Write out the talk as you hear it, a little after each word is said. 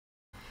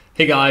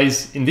Hey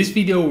guys, in this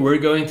video we're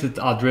going to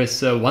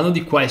address one of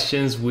the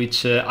questions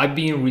which I've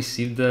been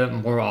received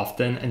more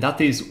often, and that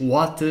is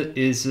what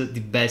is the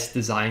best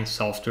design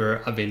software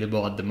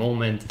available at the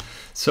moment.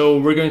 So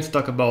we're going to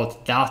talk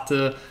about that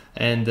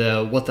and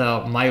what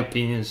my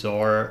opinions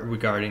are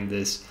regarding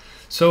this.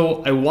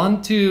 So I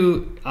want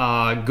to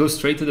go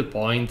straight to the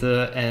point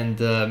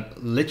and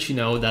let you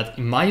know that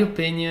in my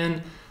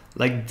opinion,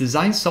 like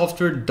design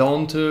software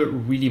don't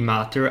really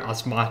matter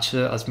as much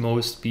as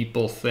most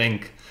people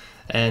think.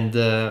 And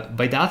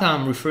by that,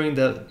 I'm referring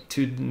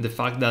to the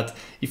fact that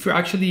if you're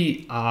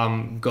actually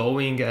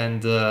going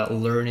and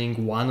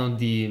learning one of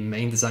the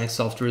main design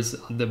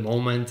softwares at the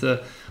moment,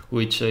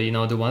 which,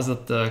 the ones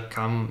that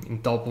come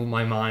in top of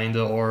my mind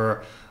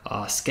or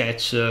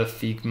Sketch,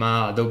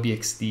 Figma, Adobe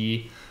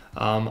XD,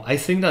 I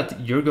think that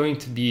you're going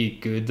to be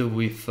good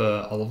with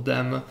all of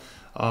them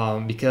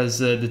because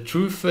the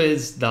truth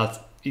is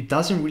that it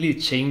doesn't really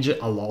change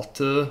a lot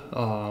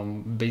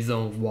based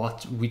on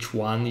which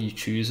one you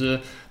choose.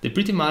 They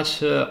pretty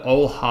much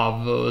all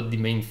have the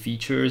main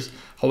features.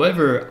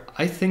 However,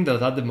 I think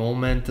that at the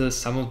moment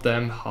some of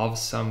them have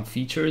some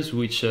features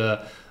which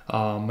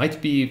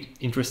might be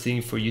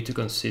interesting for you to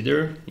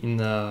consider in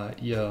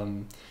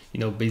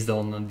based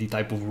on the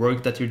type of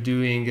work that you're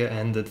doing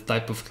and the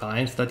type of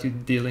clients that you're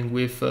dealing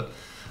with.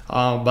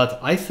 But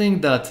I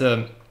think that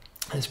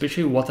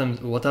especially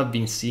what I've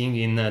been seeing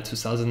in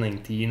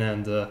 2019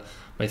 and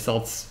my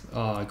thoughts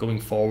going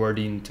forward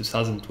in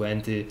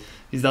 2020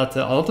 is that a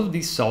lot of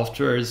these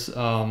softwares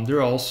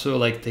they're also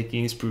like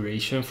taking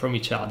inspiration from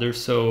each other.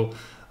 So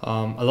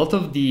a lot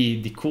of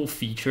the cool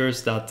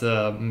features that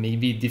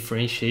maybe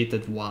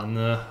differentiated one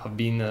have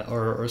been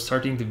or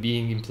starting to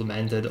being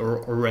implemented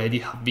or already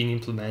have been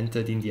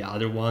implemented in the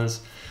other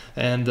ones.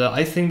 And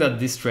I think that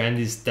this trend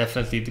is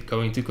definitely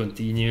going to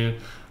continue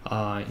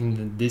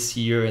in this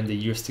year and the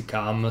years to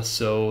come.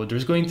 So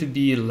there's going to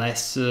be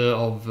less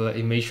of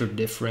a major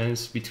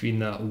difference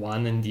between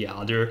one and the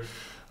other.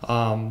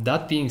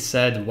 That being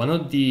said, one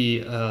of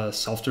the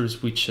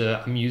softwares which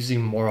I'm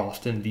using more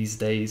often these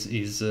days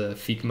is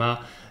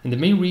Figma. And the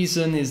main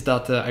reason is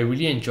that I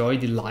really enjoy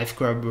the live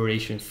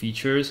collaboration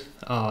features,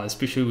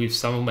 especially with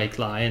some of my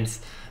clients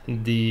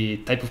and the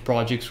type of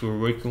projects we're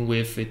working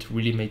with. It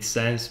really makes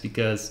sense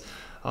because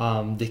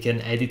they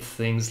can edit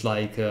things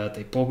like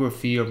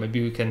typography, or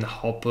maybe we can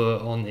hop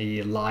on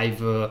a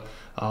live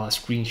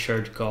screen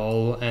shared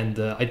call, and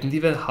I don't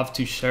even have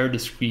to share the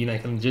screen. I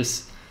can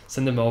just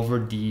send them over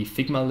the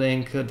Figma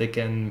link. They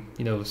can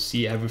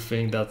see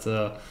everything that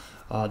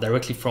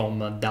directly from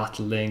that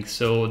link.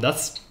 So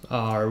that's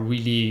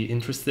really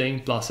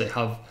interesting. Plus I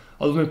have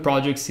all of my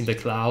projects in the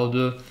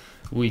cloud,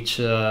 which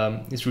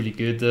is really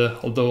good,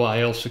 although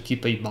I also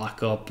keep a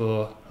backup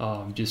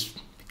just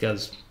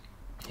because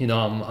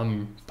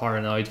I'm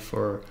paranoid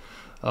for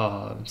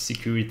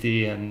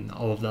security and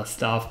all of that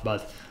stuff.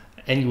 But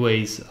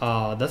anyways,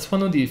 that's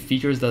one of the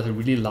features that I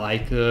really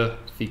like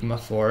Figma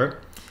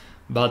for.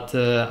 But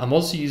I'm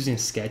also using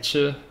Sketch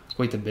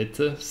quite a bit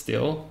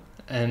still.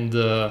 And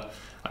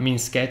I mean,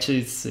 Sketch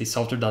is a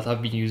software that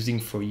I've been using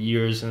for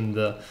years, and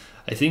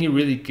I think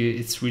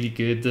it's really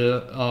good.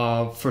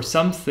 For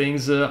some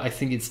things, I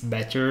think it's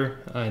better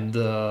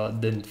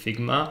than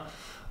Figma.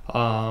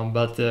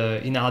 But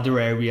in other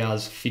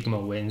areas,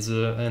 Figma wins.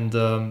 And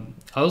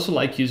I also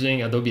like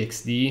using Adobe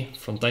XD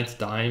from time to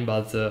time,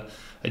 but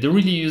I don't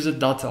really use it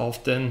that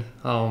often.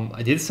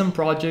 I did some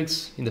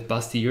projects in the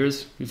past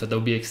years with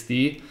Adobe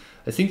XD.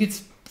 I think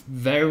it's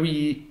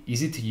very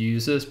easy to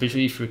use,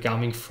 especially if you're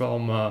coming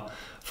from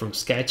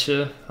Sketch.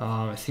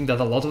 I think that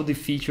a lot of the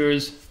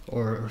features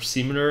are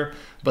similar,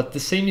 but the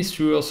same is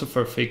true also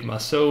for Figma.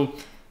 So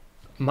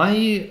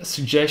my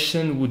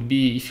suggestion would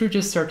be, if you're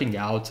just starting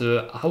out,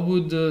 I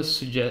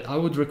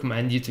would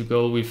recommend you to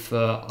go with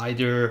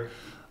either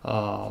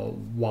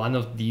one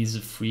of these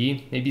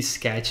three. Maybe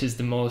Sketch is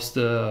the most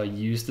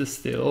used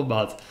still,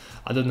 but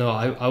I don't know.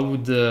 I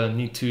would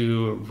need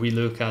to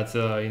relook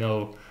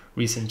at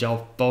recent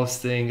job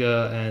posting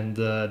and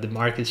the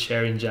market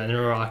share in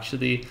general.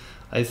 Actually,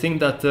 I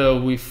think that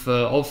with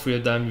all three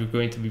of them, you're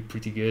going to be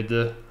pretty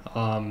good.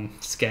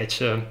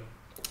 Sketch, I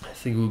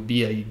think would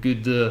be a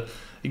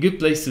good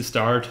place to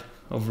start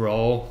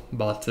overall,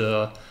 but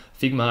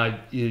Figma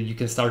you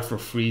can start for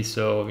free,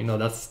 so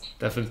that's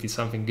definitely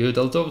something good.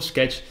 Although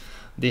Sketch,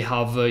 they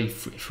have a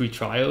free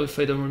trial if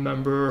I don't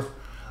remember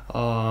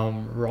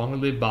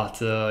wrongly,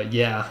 but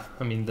yeah,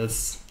 I mean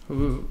that's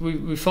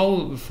with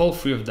all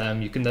three of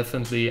them you can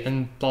definitely,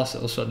 and plus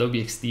also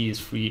Adobe XD is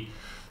free,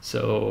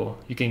 so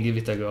you can give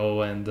it a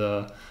go and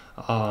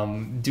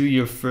do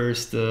your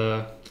first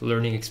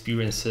learning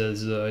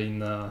experiences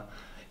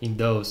in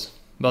those.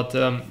 But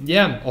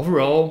yeah,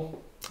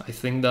 overall, I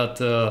think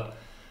that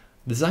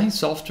design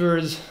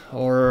softwares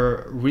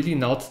are really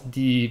not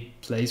the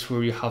place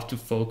where you have to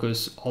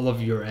focus all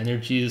of your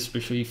energy,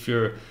 especially if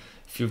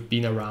you've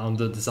been around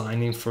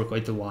designing for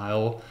quite a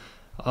while.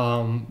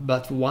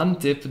 But one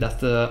tip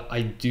that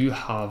I do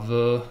have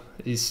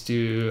is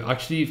to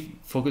actually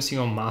focusing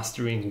on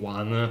mastering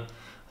one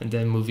and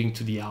then moving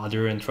to the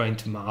other and trying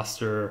to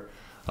master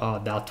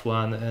that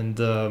one. And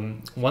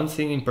one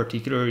thing in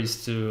particular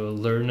is to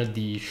learn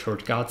the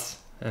shortcuts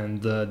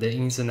and the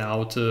ins and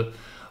outs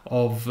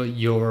of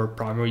your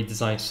primary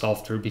design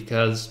software,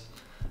 because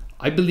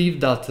I believe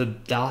that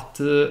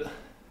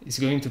is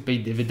going to pay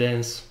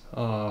dividends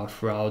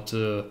throughout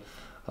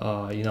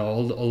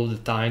all of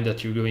the time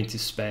that you're going to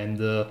spend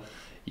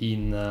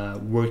in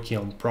working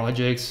on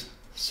projects.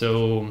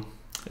 So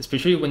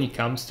especially when it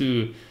comes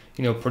to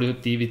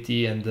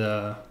productivity and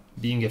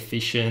being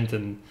efficient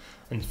and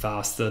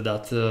fast,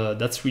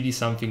 that's really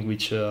something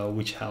which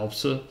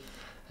helps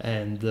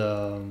and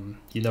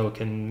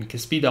can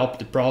speed up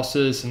the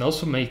process and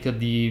also make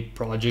the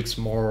projects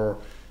more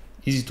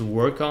easy to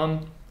work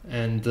on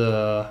and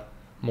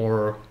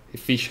more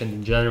efficient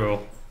in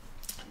general.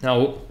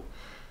 Now,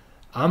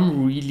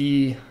 I'm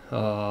really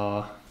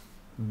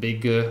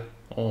big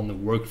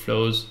on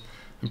workflows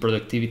and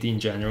productivity in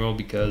general,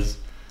 because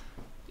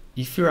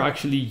if you're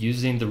actually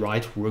using the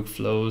right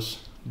workflows,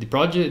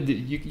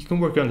 you can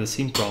work on the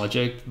same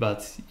project,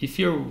 but if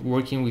you're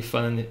working with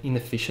an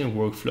inefficient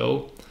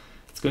workflow,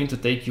 it's going to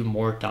take you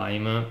more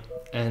time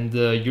and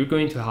you're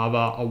going to have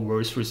a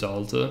worse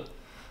result.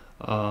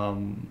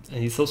 And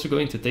it's also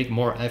going to take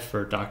more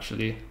effort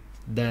actually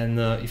than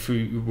if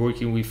you're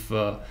working with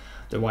the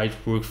right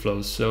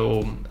workflows.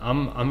 So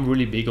I'm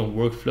really big on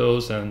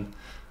workflows, and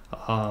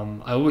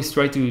I always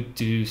try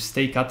to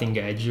stay cutting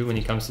edge when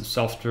it comes to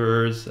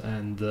softwares,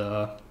 and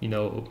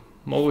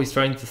I'm always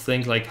trying to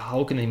think like,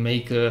 how can I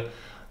make the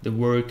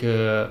work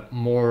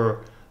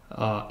more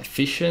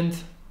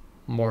efficient,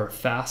 more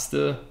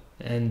faster,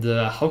 and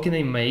how can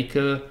I make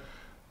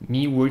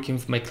me working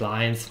with my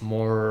clients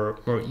more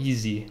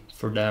easy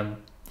for them.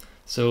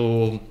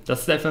 So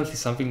that's definitely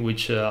something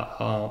which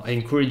I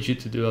encourage you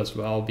to do as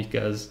well,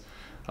 because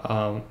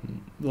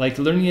like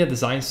learning a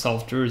design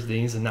software, the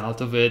ins and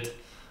out of it,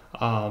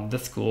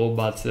 that's cool,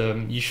 but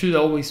you should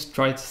always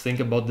try to think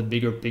about the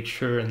bigger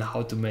picture and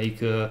how to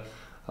make your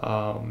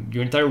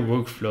entire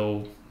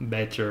workflow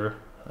better.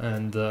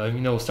 And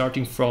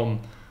starting from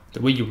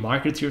the way you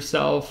market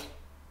yourself,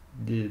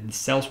 the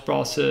sales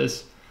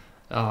process,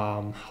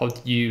 how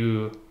do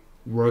you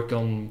work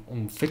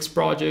on fixed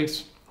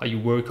projects, how you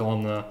work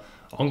on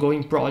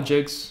ongoing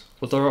projects,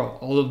 what are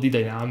all of the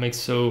dynamics.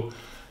 So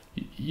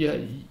yeah,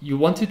 you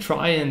want to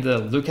try and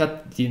look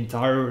at the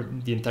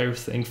entire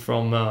thing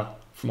from a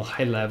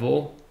high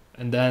level,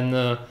 and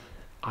then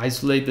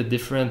isolate the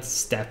different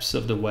steps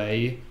of the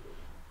way,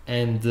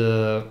 and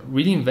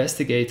really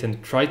investigate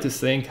and try to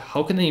think,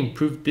 how can I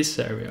improve this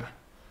area?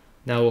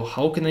 Now,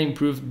 how can I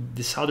improve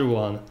this other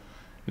one?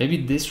 Maybe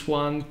this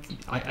one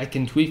I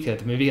can tweak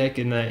it. Maybe I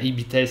can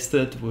A/B test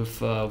it with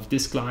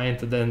this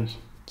client and then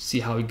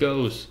see how it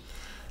goes.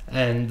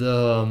 And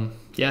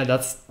yeah,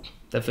 that's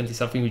definitely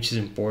something which is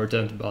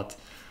important. But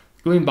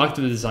going back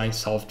to the design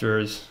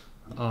softwares,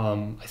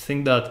 I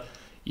think that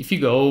if you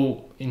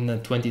go in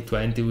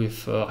 2020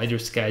 with either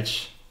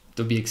Sketch,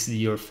 Adobe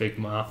XD or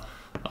Figma,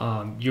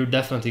 you're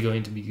definitely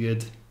going to be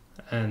good,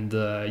 and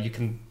you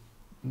can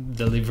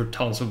deliver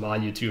tons of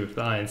value to your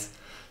clients.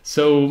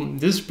 So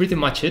this is pretty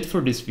much it for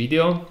this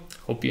video.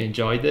 Hope you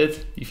enjoyed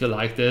it. If you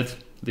liked it,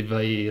 leave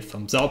a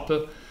thumbs up.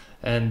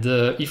 And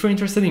if you're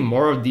interested in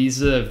more of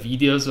these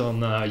videos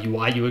on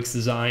UI UX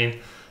design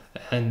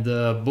and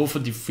both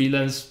of the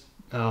freelance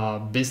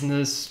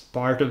business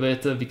part of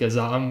it, because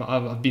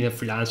I've been a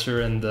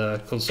freelancer and a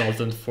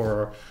consultant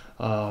for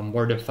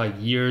more than 5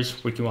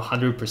 years, working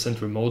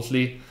 100%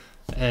 remotely,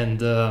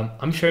 and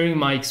I'm sharing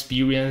my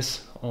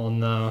experience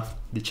on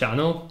the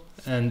channel,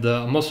 and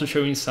I'm also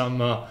sharing some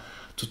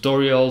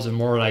tutorials and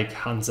more like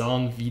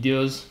hands-on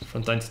videos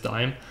from time to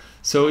time.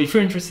 So if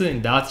you're interested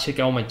in that, check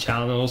out my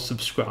channel,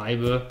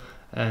 subscribe,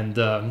 and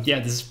yeah,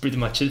 this is pretty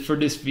much it for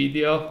this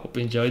video. Hope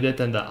you enjoyed it,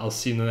 and I'll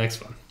see you in the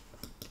next one.